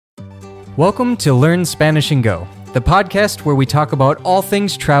Welcome to Learn Spanish and Go, the podcast where we talk about all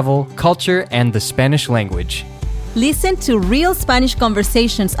things travel, culture, and the Spanish language. Listen to real Spanish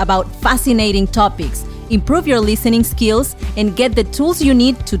conversations about fascinating topics, improve your listening skills, and get the tools you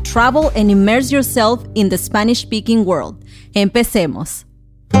need to travel and immerse yourself in the Spanish-speaking world. Empecemos.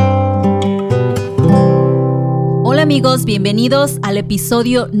 Hola amigos, bienvenidos al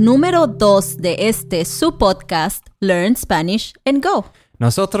episodio número 2 de su podcast, Learn Spanish and Go.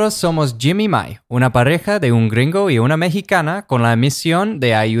 Nosotros somos Jim y Mai, una pareja de un gringo y una mexicana con la misión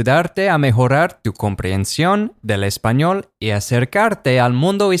de ayudarte a mejorar tu comprensión del español y acercarte al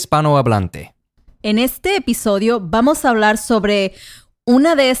mundo hispanohablante. En este episodio vamos a hablar sobre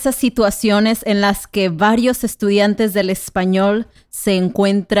una de esas situaciones en las que varios estudiantes del español se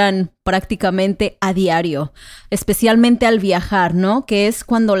encuentran prácticamente a diario, especialmente al viajar, ¿no? Que es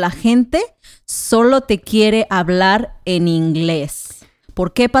cuando la gente solo te quiere hablar en inglés.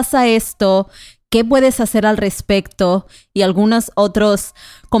 ¿Por qué pasa esto? ¿Qué puedes hacer al respecto? Y algunos otros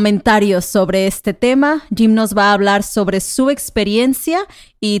comentarios sobre este tema. Jim nos va a hablar sobre su experiencia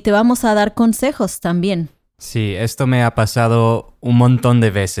y te vamos a dar consejos también. Sí, esto me ha pasado un montón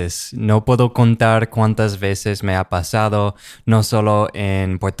de veces. No puedo contar cuántas veces me ha pasado, no solo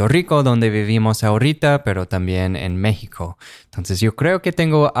en Puerto Rico, donde vivimos ahorita, pero también en México. Entonces yo creo que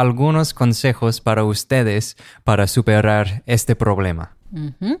tengo algunos consejos para ustedes para superar este problema.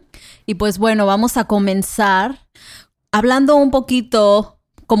 Uh-huh. Y pues bueno, vamos a comenzar hablando un poquito,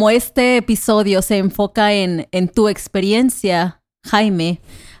 como este episodio se enfoca en tu experiencia, Jaime.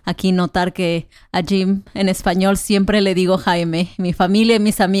 Aquí notar que a Jim en español siempre le digo Jaime. Mi familia y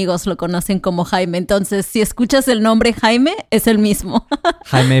mis amigos lo conocen como Jaime. Entonces, si escuchas el nombre Jaime, es el mismo.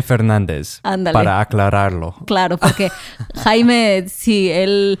 Jaime Fernández. Ándale. Para aclararlo. Claro, porque Jaime, sí,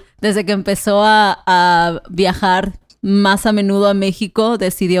 él desde que empezó a viajar más a menudo a México,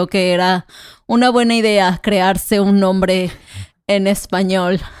 decidió que era una buena idea crearse un nombre en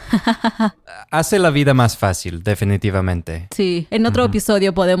español. Hace la vida más fácil, definitivamente. Sí, en otro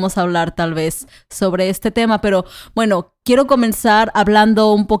episodio podemos hablar tal vez sobre este tema, pero bueno, quiero comenzar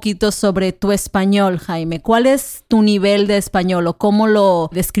hablando un poquito sobre tu español, Jaime. ¿Cuál es tu nivel de español o cómo lo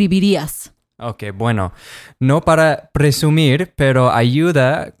describirías? Ok, bueno, no para presumir, pero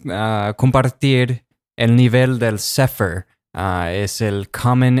ayuda a compartir el nivel del CEFR. Es el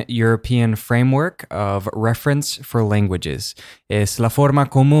Common European Framework of Reference for Languages. Es la forma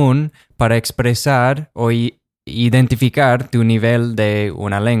común para expresar o identificar tu nivel de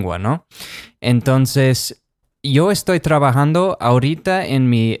una lengua, ¿no? Entonces, yo estoy trabajando ahorita en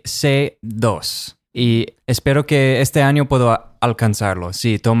mi C2 y espero que este año pueda alcanzarlo.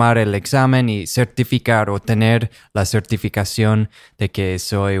 Sí, tomar el examen y certificar o tener la certificación de que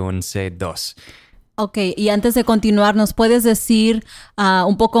soy un C2. Ok, y antes de continuar, ¿nos puedes decir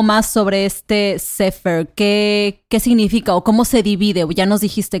un poco más sobre este CEFR? ¿Qué significa o cómo se divide? Ya nos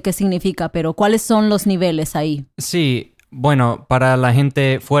dijiste qué significa, pero ¿cuáles son los niveles ahí? Sí, bueno, para la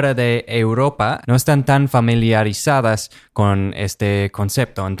gente fuera de Europa no están tan familiarizadas con este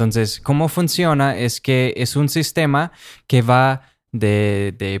concepto. Entonces, ¿cómo funciona? Es que es un sistema que va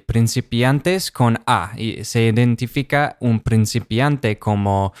de principiantes con A y se identifica un principiante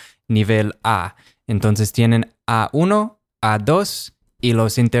como nivel A. Entonces tienen A1, A2 y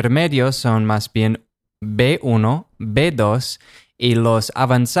los intermedios son más bien B1, B2 y los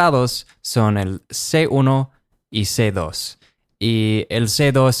avanzados son el C1 y C2. Y el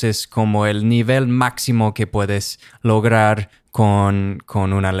C2 es como el nivel máximo que puedes lograr con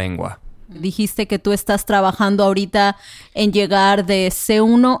una lengua. Dijiste que tú estás trabajando ahorita en llegar de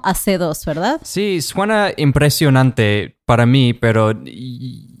C1 a C2, ¿verdad? Sí, suena impresionante para mí, pero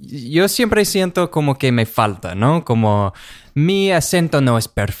yo siempre siento como que me falta, ¿no? Como mi acento no es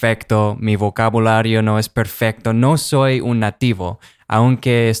perfecto, mi vocabulario no es perfecto, no soy un nativo,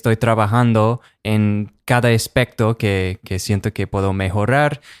 aunque estoy trabajando en cada aspecto que siento que puedo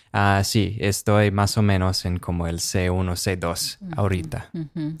mejorar. Sí, estoy más o menos en como el C1, C2 ahorita.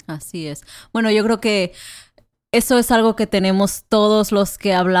 Así es. Bueno, yo creo que eso es algo que tenemos todos los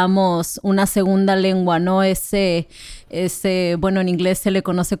que hablamos una segunda lengua, ¿no? Bueno, en inglés se le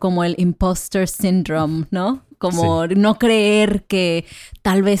conoce como el imposter syndrome, ¿no? Como sí. No creer que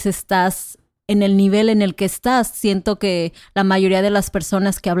tal vez estás en el nivel en el que estás. Siento que la mayoría de las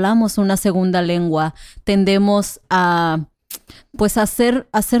personas que hablamos una segunda lengua tendemos a pues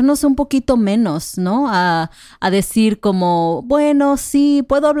hacernos un poquito menos, ¿no? A decir como, bueno, sí,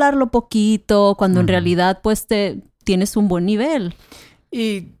 puedo hablarlo poquito, cuando en realidad pues tienes un buen nivel.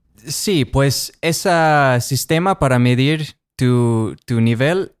 Y sí, pues ese sistema para medir tu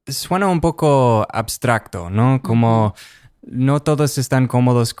nivel suena un poco abstracto, ¿no? Como no todos están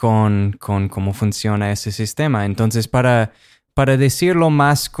cómodos con cómo funciona ese sistema. Entonces, para decirlo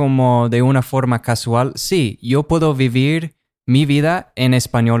más como de una forma casual, sí, yo puedo vivir mi vida en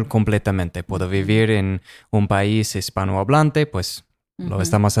español completamente. Puedo vivir en un país hispanohablante, pues lo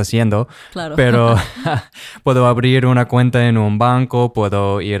estamos haciendo. Claro. Pero puedo abrir una cuenta en un banco,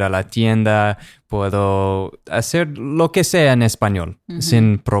 puedo ir a la tienda, puedo hacer lo que sea en español,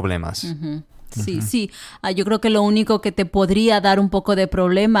 sin problemas. Sí, sí. Yo creo que lo único que te podría dar un poco de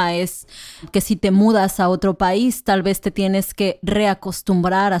problema es que si te mudas a otro país, tal vez te tienes que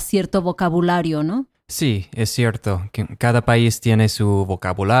reacostumbrar a cierto vocabulario, ¿no? Sí, es cierto. Que cada país tiene su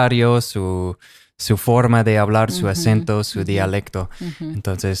vocabulario, su forma de hablar, su acento, su dialecto.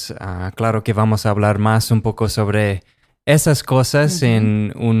 Entonces, claro que vamos a hablar más un poco sobre esas cosas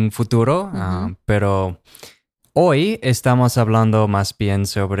en un futuro, pero hoy estamos hablando más bien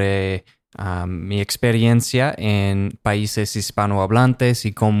sobre mi experiencia en países hispanohablantes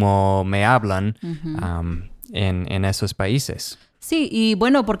y cómo me hablan en esos países. Sí, y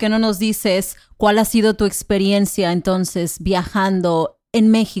bueno, ¿por qué no nos dices cuál ha sido tu experiencia entonces viajando en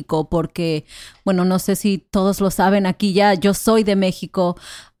México? Porque, bueno, no sé si todos lo saben aquí ya, yo soy de México.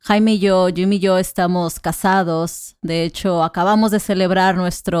 Jaime y yo, Jim y yo estamos casados. De hecho, acabamos de celebrar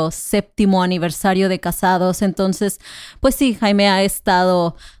nuestro 7º aniversario de casados. Entonces, pues sí, Jaime ha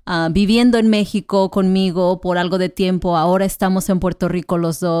estado viviendo en México conmigo por algo de tiempo. Ahora estamos en Puerto Rico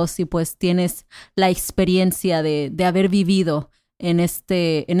los dos y pues tienes la experiencia de haber vivido en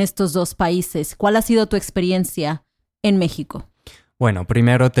estos dos países. ¿Cuál ha sido tu experiencia en México? Bueno,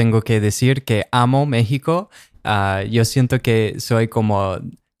 primero tengo que decir que amo México. Yo siento que soy como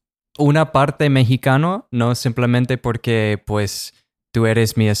una parte mexicano, no simplemente porque pues tú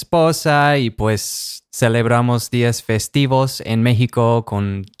eres mi esposa y pues celebramos días festivos en México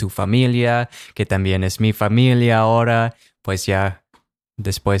con tu familia, que también es mi familia ahora, pues ya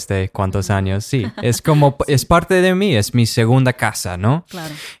después de cuántos años, sí, es como, es parte de mí, es mi segunda casa, ¿no?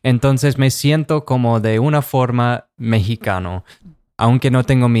 Claro. Entonces me siento como de una forma mexicano, aunque no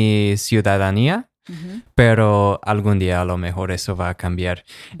tengo mi ciudadanía. Pero algún día a lo mejor eso va a cambiar.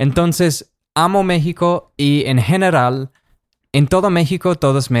 Entonces, amo México y en general, en todo México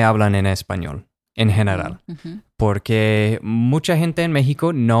todos me hablan en español, en general. Porque mucha gente en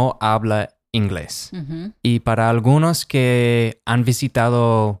México no habla inglés. Y para algunos que han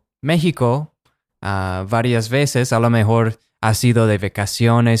visitado México varias veces, a lo mejor ha sido de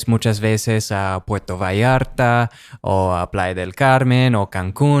vacaciones muchas veces a Puerto Vallarta o a Playa del Carmen o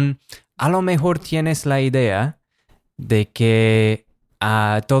Cancún. A lo mejor tienes la idea de que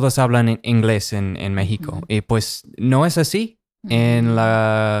todos hablan en inglés en México. Y pues no es así. En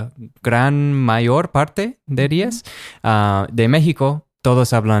la gran mayor parte de días de México,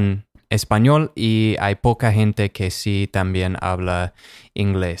 todos hablan español y hay poca gente que sí también habla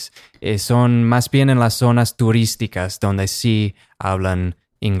inglés. Son más bien en las zonas turísticas donde sí hablan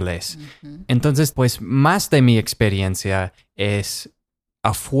inglés. Entonces, pues más de mi experiencia es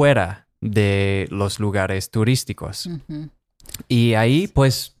afuera de los lugares turísticos. Y ahí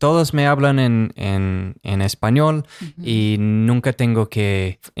pues todos me hablan en español y nunca tengo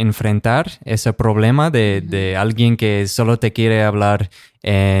que enfrentar ese problema de alguien que solo te quiere hablar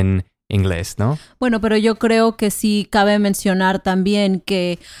en inglés, ¿no? Bueno, pero yo creo que sí cabe mencionar también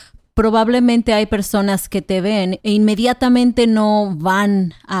que probablemente hay personas que te ven e inmediatamente no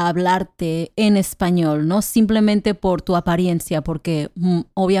van a hablarte en español, ¿no? Simplemente por tu apariencia, porque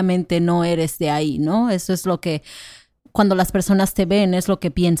obviamente no eres de ahí, ¿no? Eso es lo que, cuando las personas te ven, es lo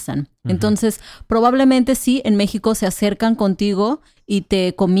que piensan. Entonces, probablemente sí, en México se acercan contigo y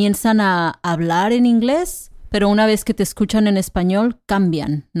te comienzan a hablar en inglés, pero una vez que te escuchan en español,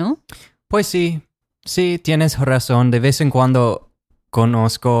 cambian, ¿no? Pues sí, tienes razón. De vez en cuando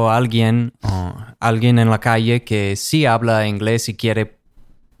conozco a alguien en la calle que sí habla inglés y quiere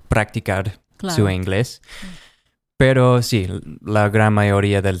practicar su inglés. Pero sí, la gran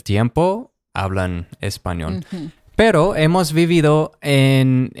mayoría del tiempo hablan español. Pero hemos vivido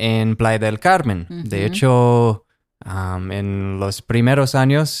en Playa del Carmen. De hecho, en los primeros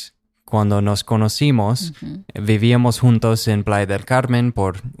años, cuando nos conocimos, vivíamos juntos en Playa del Carmen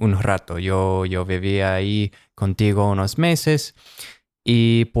por un rato. Yo vivía ahí contigo unos meses.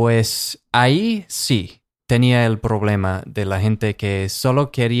 Y pues ahí sí tenía el problema de la gente que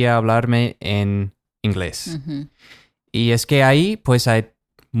solo quería hablarme en inglés. Y es que ahí pues hay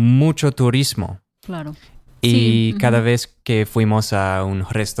mucho turismo. Claro. Y Sí. cada vez que fuimos a un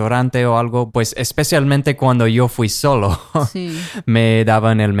restaurante o algo, pues especialmente cuando yo fui solo, Sí. me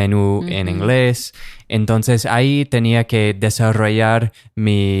daban el menú en inglés. Entonces ahí tenía que desarrollar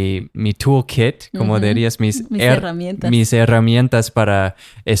mi toolkit, como dirías, Mis herramientas. mis herramientas para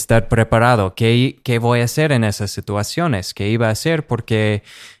estar preparado. ¿Qué voy a hacer en esas situaciones? ¿Qué iba a hacer? Porque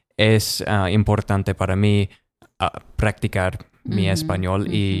es importante para mí practicar mi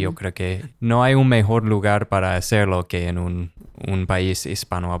español y yo creo que no hay un mejor lugar para hacerlo que en un país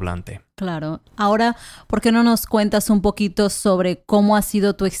hispanohablante. Claro. Ahora, ¿por qué no nos cuentas un poquito sobre cómo ha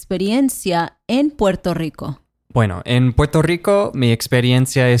sido tu experiencia en Puerto Rico? Bueno, en Puerto Rico mi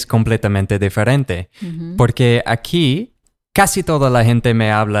experiencia es completamente diferente porque aquí casi toda la gente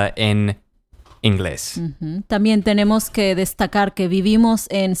me habla en inglés. También tenemos que destacar que vivimos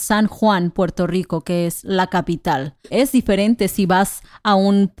en San Juan, Puerto Rico, que es la capital. Es diferente si vas a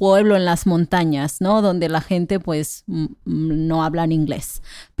un pueblo en las montañas, ¿no? Donde la gente pues no habla en inglés.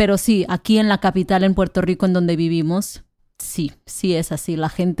 Pero sí, aquí en la capital, en Puerto Rico, en donde vivimos, sí es así. La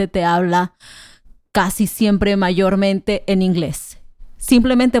gente te habla casi siempre mayormente en inglés.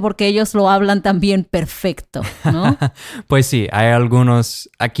 Simplemente porque ellos lo hablan también perfecto, ¿no? Pues sí, hay algunos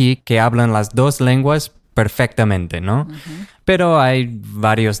aquí que hablan las dos lenguas perfectamente, ¿no? Pero hay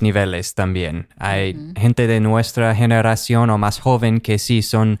varios niveles también. Hay gente de nuestra generación o más joven que sí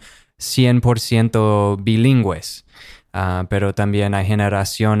son 100% bilingües. Pero también hay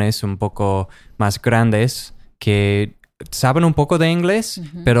generaciones un poco más grandes que saben un poco de inglés,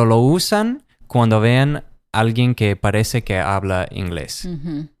 pero lo usan cuando vean alguien que parece que habla inglés.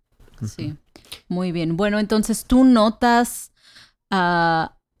 Sí, muy bien. Bueno, entonces, ¿tú notas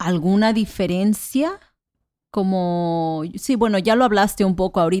alguna diferencia? Sí, bueno, ya lo hablaste un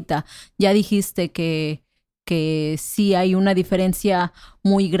poco ahorita. Ya dijiste que sí hay una diferencia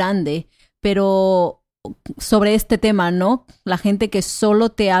muy grande, pero sobre este tema, ¿no? La gente que solo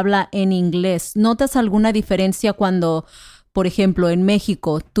te habla en inglés, ¿notas alguna diferencia cuando, por ejemplo, en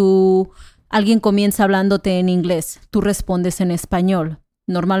México, alguien comienza hablándote en inglés, tú respondes en español?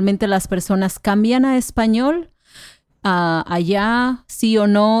 Normalmente las personas cambian a español. Allá, sí o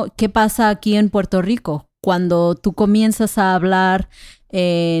no. ¿Qué pasa aquí en Puerto Rico? Cuando tú comienzas a hablar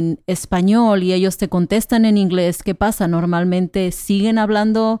en español y ellos te contestan en inglés, ¿qué pasa? ¿Normalmente siguen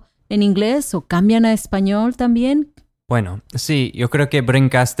hablando en inglés o cambian a español también? Bueno, sí, yo creo que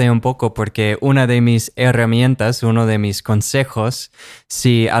brincaste un poco porque una de mis herramientas, uno de mis consejos,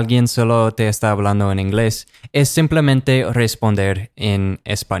 si alguien solo te está hablando en inglés, es simplemente responder en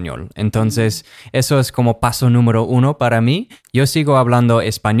español. Entonces, eso es como paso número 1 para mí. Yo sigo hablando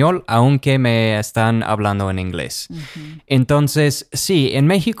español aunque me están hablando en inglés. Entonces, sí, en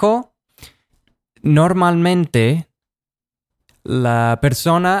México, normalmente la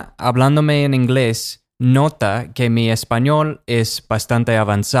persona hablándome en inglés nota que mi español es bastante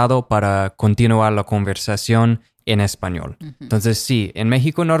avanzado para continuar la conversación en español. Entonces, sí, en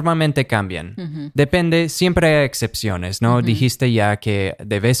México normalmente cambian. Depende, siempre hay excepciones, ¿no? Dijiste ya que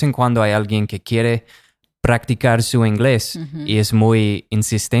de vez en cuando hay alguien que quiere practicar su inglés y es muy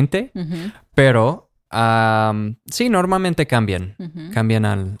insistente, pero sí, normalmente cambian.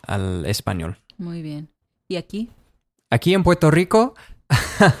 Cambian al español. Muy bien. ¿Y aquí? Aquí en Puerto Rico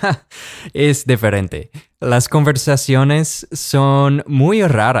es diferente. Las conversaciones son muy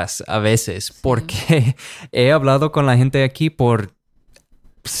raras a veces porque he hablado con la gente aquí por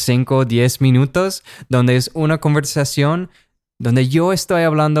 5 o 10 minutos donde es una conversación donde yo estoy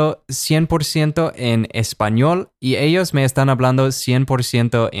hablando 100% en español y ellos me están hablando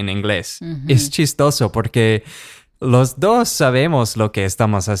 100% en inglés. Es chistoso porque los dos sabemos lo que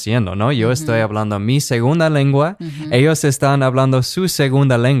estamos haciendo, ¿no? Yo estoy hablando mi segunda lengua, ellos están hablando su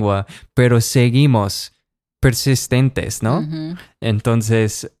segunda lengua, pero seguimos persistentes, ¿no?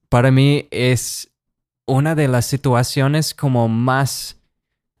 Entonces, para mí es una de las situaciones como más,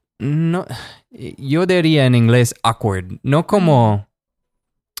 no, yo diría en inglés awkward, no como,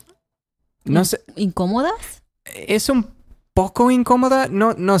 no sé. ¿Incómodas? Es un poco incómoda,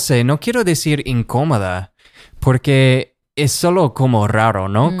 no sé, no quiero decir incómoda. Porque es solo como raro,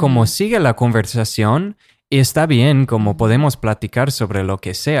 ¿no? Como sigue la conversación y está bien, como podemos platicar sobre lo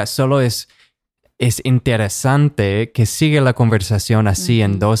que sea. Solo es interesante que sigue la conversación así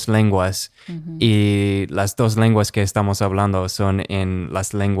en dos lenguas. Y las dos lenguas que estamos hablando son en las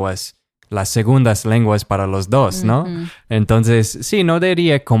segundas lenguas para los dos, ¿no? Entonces, sí, no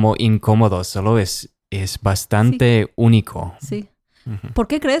diría como incómodo, solo es bastante único. Sí. ¿Por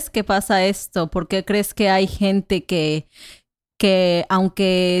qué crees que pasa esto? ¿Por qué crees que hay gente que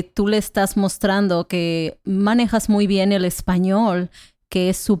aunque tú le estás mostrando que manejas muy bien el español, que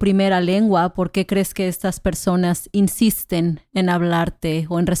es su primera lengua, ¿por qué crees que estas personas insisten en hablarte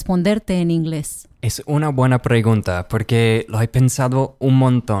o en responderte en inglés? Es una buena pregunta porque lo he pensado un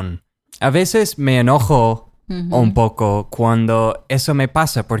montón. A veces me enojo un poco cuando eso me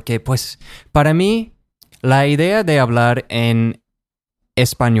pasa porque, pues, para mí, la idea de hablar en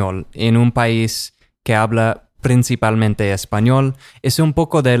español en un país que habla principalmente español es un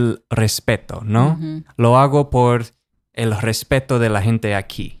poco del respeto, ¿no? Lo hago por el respeto de la gente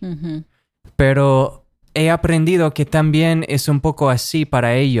aquí. Pero he aprendido que también es un poco así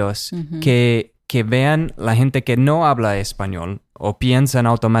para ellos, que vean la gente que no habla español o piensan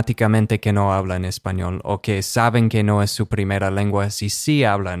automáticamente que no hablan español o que saben que no es su primera lengua si sí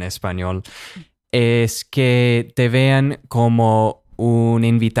hablan español, es que te vean como un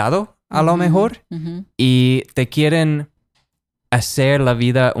invitado a lo mejor y te quieren hacer la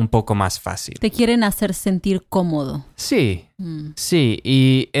vida un poco más fácil. Te quieren hacer sentir cómodo. Sí, sí,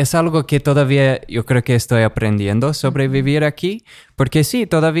 y es algo que todavía yo creo que estoy aprendiendo a sobrevivir aquí, porque sí,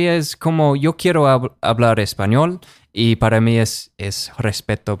 todavía es como yo quiero hablar español y para mí es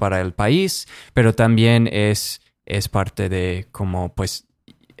respeto para el país, pero también es parte de como pues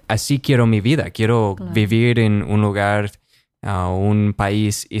así quiero mi vida, quiero vivir en un lugar un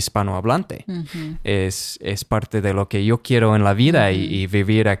país hispanohablante. Es parte de lo que yo quiero en la vida y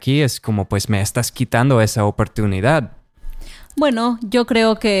vivir aquí es como pues me estás quitando esa oportunidad. Bueno, yo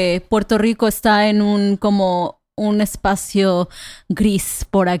creo que Puerto Rico está en un espacio gris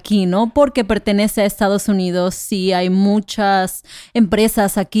por aquí, ¿no? Porque pertenece a Estados Unidos. Sí, hay muchas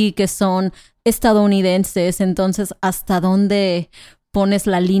empresas aquí que son estadounidenses. Entonces, ¿hasta dónde pones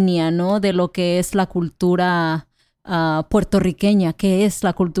la línea, ¿no? De lo que es la cultura puertorriqueña. ¿Qué es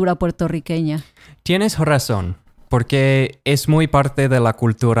la cultura puertorriqueña? Tienes razón, porque es muy parte de la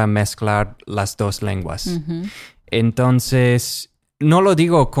cultura mezclar las dos lenguas. Entonces, no lo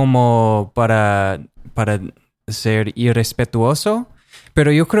digo como para ser irrespetuoso,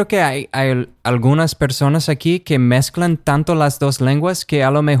 pero yo creo que hay algunas personas aquí que mezclan tanto las dos lenguas que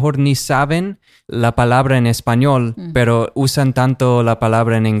a lo mejor ni saben la palabra en español, pero usan tanto la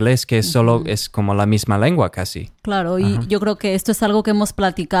palabra en inglés que solo es como la misma lengua casi. Claro, y yo creo que esto es algo que hemos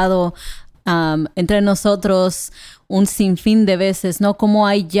platicado entre nosotros un sinfín de veces, ¿no? Como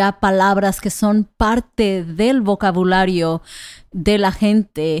hay ya palabras que son parte del vocabulario de la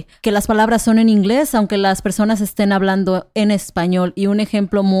gente, que las palabras son en inglés, aunque las personas estén hablando en español. Y un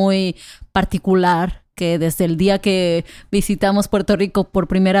ejemplo muy particular que desde el día que visitamos Puerto Rico por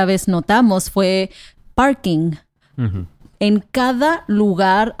primera vez notamos fue parking. En cada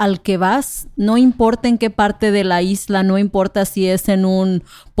lugar al que vas, no importa en qué parte de la isla, no importa si es en un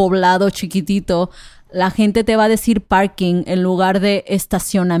poblado chiquitito, la gente te va a decir parking en lugar de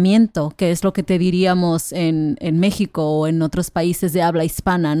estacionamiento, que es lo que te diríamos en México o en otros países de habla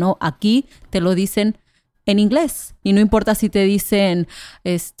hispana, ¿no? Aquí te lo dicen en inglés y no importa si te dicen,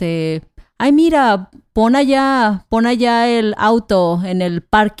 ay, mira, pon allá el auto en el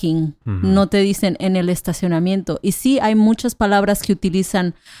parking. No te dicen en el estacionamiento. Y sí, hay muchas palabras que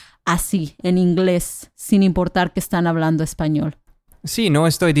utilizan así, en inglés, sin importar que están hablando español. Sí, no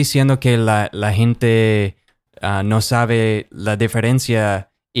estoy diciendo que la gente no sabe la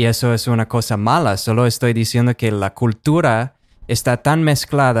diferencia y eso es una cosa mala. Solo estoy diciendo que la cultura está tan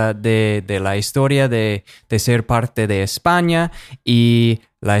mezclada de la historia de ser parte de España y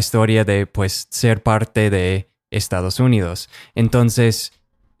la historia de pues ser parte de Estados Unidos. Entonces,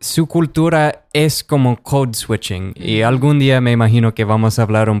 su cultura es como code switching y algún día me imagino que vamos a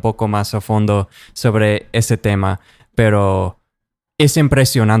hablar un poco más a fondo sobre ese tema, pero es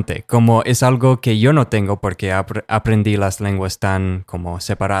impresionante, como es algo que yo no tengo porque aprendí las lenguas tan como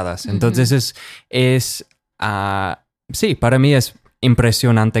separadas. Entonces sí, para mí es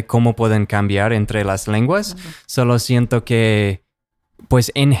impresionante cómo pueden cambiar entre las lenguas. Solo siento que,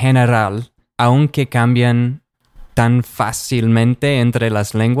 pues en general, aunque cambian tan fácilmente entre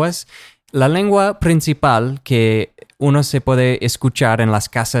las lenguas, la lengua principal que uno se puede escuchar en las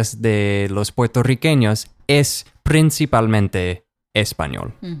casas de los puertorriqueños es principalmente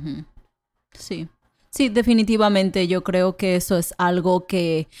español. Sí. Sí, definitivamente yo creo que eso es algo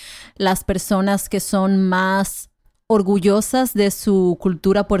que las personas que son más orgullosas de su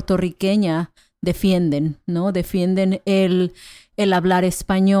cultura puertorriqueña defienden, ¿no? Defienden el hablar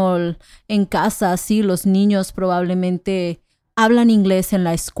español en casa. Sí, los niños probablemente hablan inglés en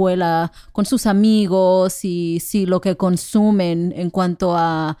la escuela con sus amigos y sí, lo que consumen en cuanto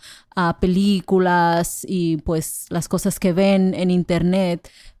a películas y pues las cosas que ven en internet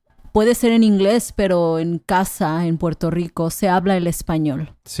puede ser en inglés, pero en casa, en Puerto Rico, se habla el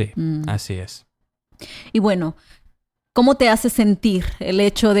español. Sí, así es. Y bueno, ¿cómo te hace sentir el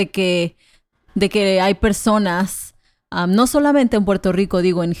hecho de que hay personas, no solamente en Puerto Rico,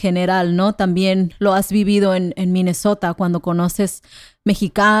 digo en general, ¿no? También lo has vivido en Minnesota cuando conoces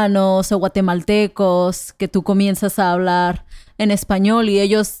mexicanos o guatemaltecos, que tú comienzas a hablar en español y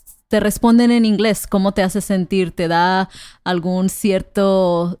ellos te responden en inglés. ¿Cómo te hace sentir? ¿Te da algún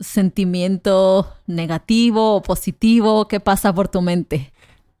cierto sentimiento negativo o positivo? ¿Qué pasa por tu mente?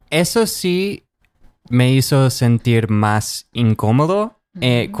 Eso sí me hizo sentir más incómodo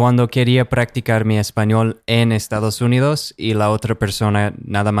cuando quería practicar mi español en Estados Unidos y la otra persona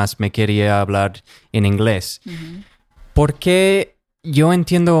nada más me quería hablar en inglés. Porque yo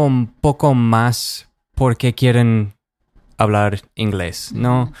entiendo un poco más por qué quieren hablar inglés,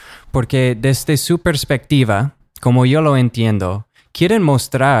 ¿no? Porque desde su perspectiva, como yo lo entiendo, quieren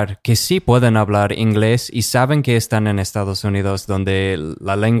mostrar que sí pueden hablar inglés y saben que están en Estados Unidos donde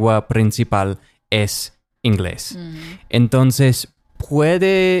la lengua principal es inglés. Entonces,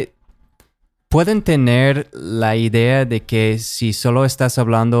 pueden tener la idea de que si solo estás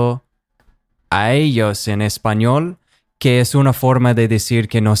hablando a ellos en español, que es una forma de decir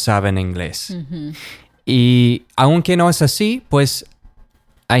que no saben inglés. Y aunque no es así, pues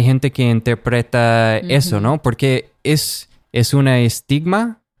hay gente que interpreta eso, ¿no? Porque es un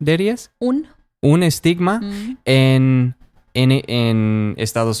estigma, ¿dirías? Un estigma en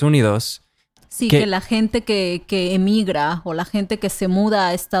Estados Unidos. Sí, que la gente que emigra o la gente que se muda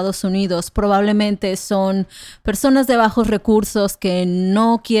a Estados Unidos probablemente son personas de bajos recursos que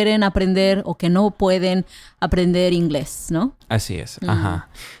no quieren aprender o que no pueden aprender inglés, ¿no? Así es, ajá.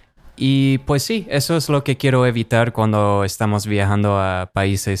 Y pues sí, eso es lo que quiero evitar cuando estamos viajando a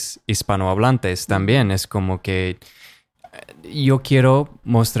países hispanohablantes también. Es como que yo quiero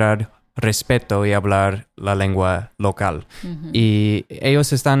mostrar respeto y hablar la lengua local. Y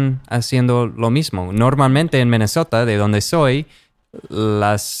ellos están haciendo lo mismo. Normalmente en Minnesota, de donde soy,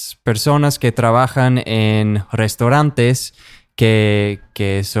 las personas que trabajan en restaurantes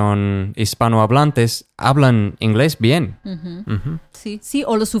que son hispanohablantes hablan inglés bien. Sí,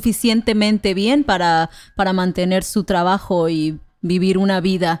 o lo suficientemente bien para mantener su trabajo y vivir una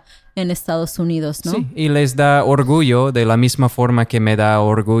vida en Estados Unidos, ¿no? Sí, y les da orgullo de la misma forma que me da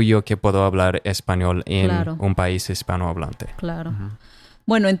orgullo que puedo hablar español en un país hispanohablante. Claro.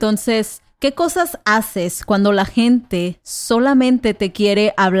 Bueno, entonces, ¿qué cosas haces cuando la gente solamente te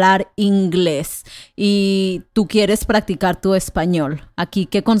quiere hablar inglés y tú quieres practicar tu español? Aquí,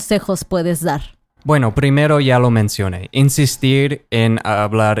 ¿qué consejos puedes dar? Bueno, primero ya lo mencioné, insistir en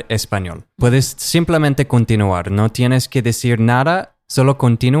hablar español. Puedes simplemente continuar, no tienes que decir nada, solo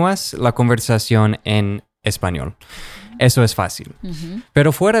continúas la conversación en español. Eso es fácil.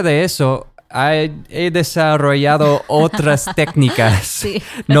 Pero fuera de eso, he desarrollado otras técnicas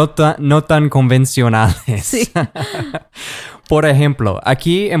no tan convencionales. Sí. Por ejemplo,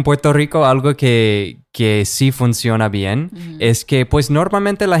 aquí en Puerto Rico algo que sí funciona bien es que pues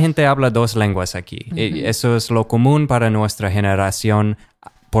normalmente la gente habla 2 lenguas aquí. Eso es lo común para nuestra generación,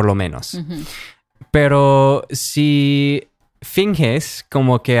 por lo menos. Pero si finges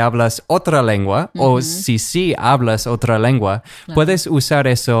como que hablas otra lengua o si sí hablas otra lengua, puedes usar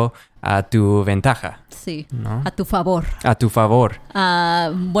eso a tu ventaja. Sí, ¿no? A tu favor. A tu favor.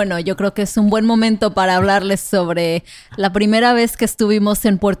 Bueno, yo creo que es un buen momento para hablarles sobre la primera vez que estuvimos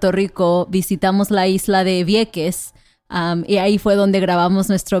en Puerto Rico. Visitamos la isla de Vieques y ahí fue donde grabamos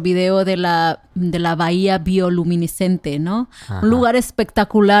nuestro video de la bahía bioluminiscente, ¿no? Un lugar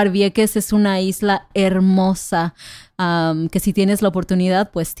espectacular. Vieques es una isla hermosa que si tienes la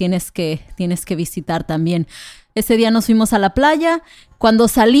oportunidad, pues tienes que visitar también. Ese día nos fuimos a la playa. Cuando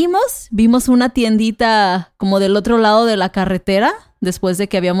salimos, vimos una tiendita como del otro lado de la carretera, después de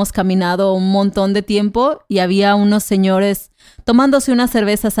que habíamos caminado un montón de tiempo y había unos señores tomándose unas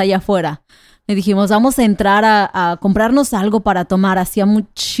cervezas allá afuera. Y dijimos, vamos a entrar a comprarnos algo para tomar. Hacía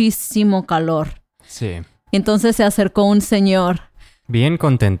muchísimo calor. Sí. Y entonces se acercó un señor. Bien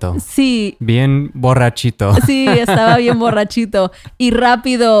contento. Sí. Bien borrachito. Sí, estaba bien borrachito. Y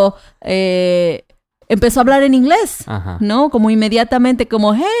rápido empezó a hablar en inglés, ¿no? Como inmediatamente,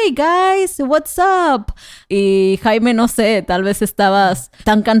 como, hey, guys, what's up? Y Jaime, no sé, tal vez estabas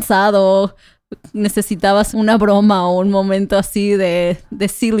tan cansado, necesitabas una broma o un momento así de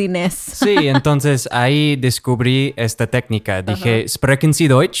silliness. Sí, entonces ahí descubrí esta técnica. Dije, sprechen Sie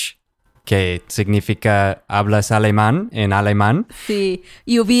Deutsch, que significa hablas alemán en alemán. Sí,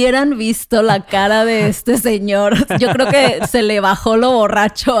 y hubieran visto la cara de este señor. Yo creo que se le bajó lo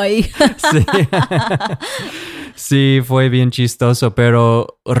borracho ahí. Sí. Sí, fue bien chistoso,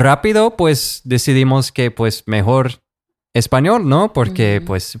 pero rápido pues decidimos que pues mejor español, ¿no? Porque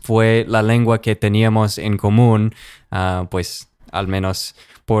pues fue la lengua que teníamos en común, pues al menos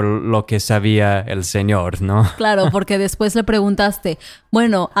por lo que sabía el señor, ¿no? Claro, porque después le preguntaste,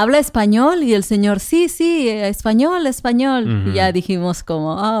 bueno, ¿habla español? Y el señor, sí, español. Y ya dijimos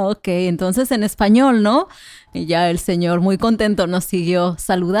como, ok, entonces en español, ¿no? Y ya el señor muy contento nos siguió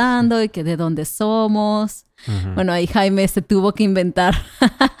saludando y que de dónde somos. Bueno, ahí Jaime se tuvo que inventar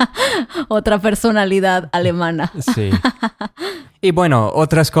otra personalidad alemana. Sí. Y bueno,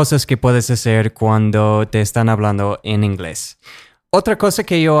 otras cosas que puedes hacer cuando te están hablando en inglés. Otra cosa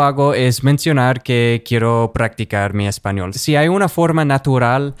que yo hago es mencionar que quiero practicar mi español. Si hay una forma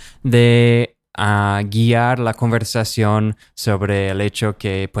natural de guiar la conversación sobre el hecho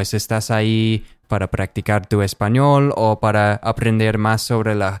que pues estás ahí para practicar tu español o para aprender más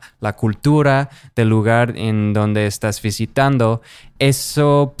sobre la cultura del lugar en donde estás visitando,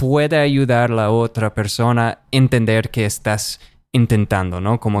 eso puede ayudar a la otra persona a entender que estás intentando,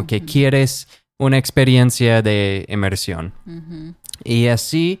 ¿no? Como que quieres una experiencia de inmersión. Y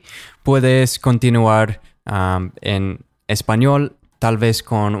así puedes continuar en español, tal vez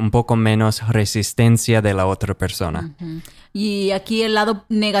con un poco menos resistencia de la otra persona. Y aquí el lado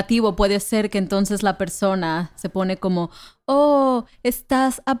negativo puede ser que entonces la persona se pone como, oh,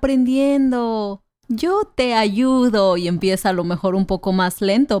 estás aprendiendo, yo te ayudo, y empieza a lo mejor un poco más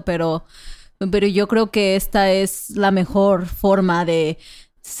lento, pero yo creo que esta es la mejor forma de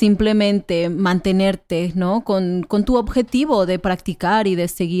simplemente mantenerte, ¿no? Con tu objetivo de practicar y de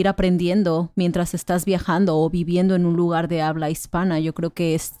seguir aprendiendo mientras estás viajando o viviendo en un lugar de habla hispana. Yo creo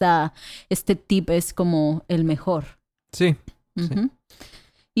que este tip es como el mejor. Sí.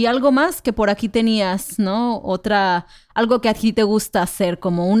 Y algo más que por aquí tenías, ¿no? Algo que a ti te gusta hacer,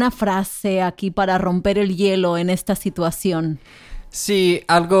 como una frase aquí para romper el hielo en esta situación. Sí,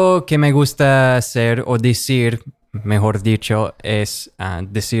 algo que me gusta hacer o decir, mejor dicho, es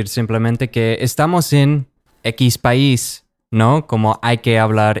decir simplemente que estamos en X país, ¿no? Como hay que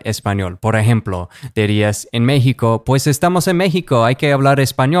hablar español. Por ejemplo, dirías en México, pues estamos en México, hay que hablar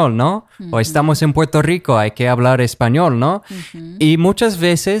español, ¿no? O estamos en Puerto Rico, hay que hablar español, ¿no? Y muchas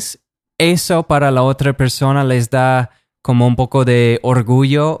veces eso para la otra persona les da como un poco de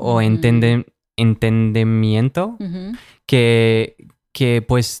orgullo o entendimiento que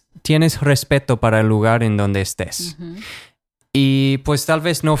pues tienes respeto para el lugar en donde estés. Y pues tal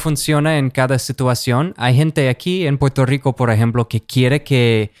vez no funciona en cada situación. Hay gente aquí en Puerto Rico, por ejemplo, que quiere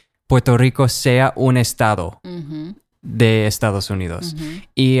que Puerto Rico sea un estado de Estados Unidos.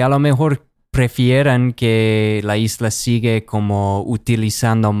 Y a lo mejor prefieran que la isla sigue como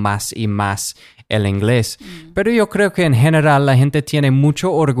utilizando más y más el inglés. Pero yo creo que en general la gente tiene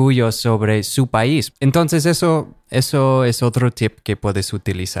mucho orgullo sobre su país. Entonces eso es otro tip que puedes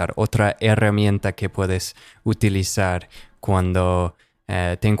utilizar, otra herramienta que puedes utilizar cuando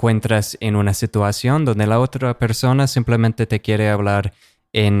te encuentras en una situación donde la otra persona simplemente te quiere hablar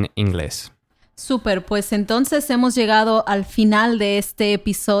en inglés. Súper, pues entonces hemos llegado al final de este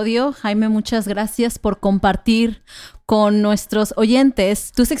episodio. Jaime, muchas gracias por compartir con nuestros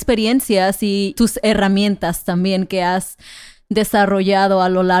oyentes tus experiencias y tus herramientas también que has desarrollado a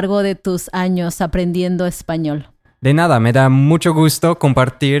lo largo de tus años aprendiendo español. De nada, me da mucho gusto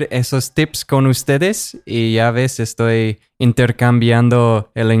compartir esos tips con ustedes y ya ves, estoy intercambiando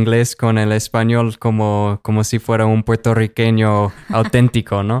el inglés con el español como si fuera un puertorriqueño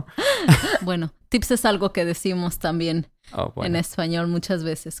auténtico, ¿no? Bueno, tips es algo que decimos también en español muchas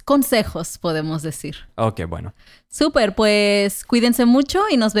veces. Consejos, podemos decir. Ok, bueno. Súper, pues cuídense mucho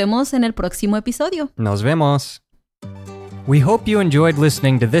y nos vemos en el próximo episodio. Nos vemos. We hope you enjoyed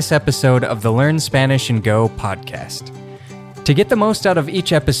listening to this episode of the Learn Spanish and Go podcast. To get the most out of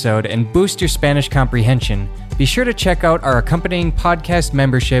each episode and boost your Spanish comprehension, be sure to check out our accompanying podcast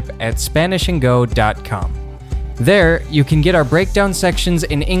membership at SpanishAndGo.com. There, you can get our breakdown sections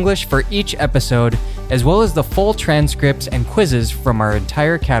in English for each episode, as well as the full transcripts and quizzes from our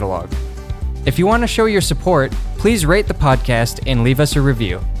entire catalog. If you want to show your support, please rate the podcast and leave us a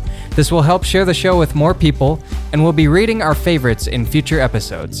review. This will help share the show with more people, and we'll be reading our favorites in future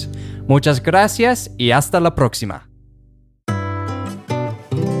episodes. Muchas gracias y hasta la próxima.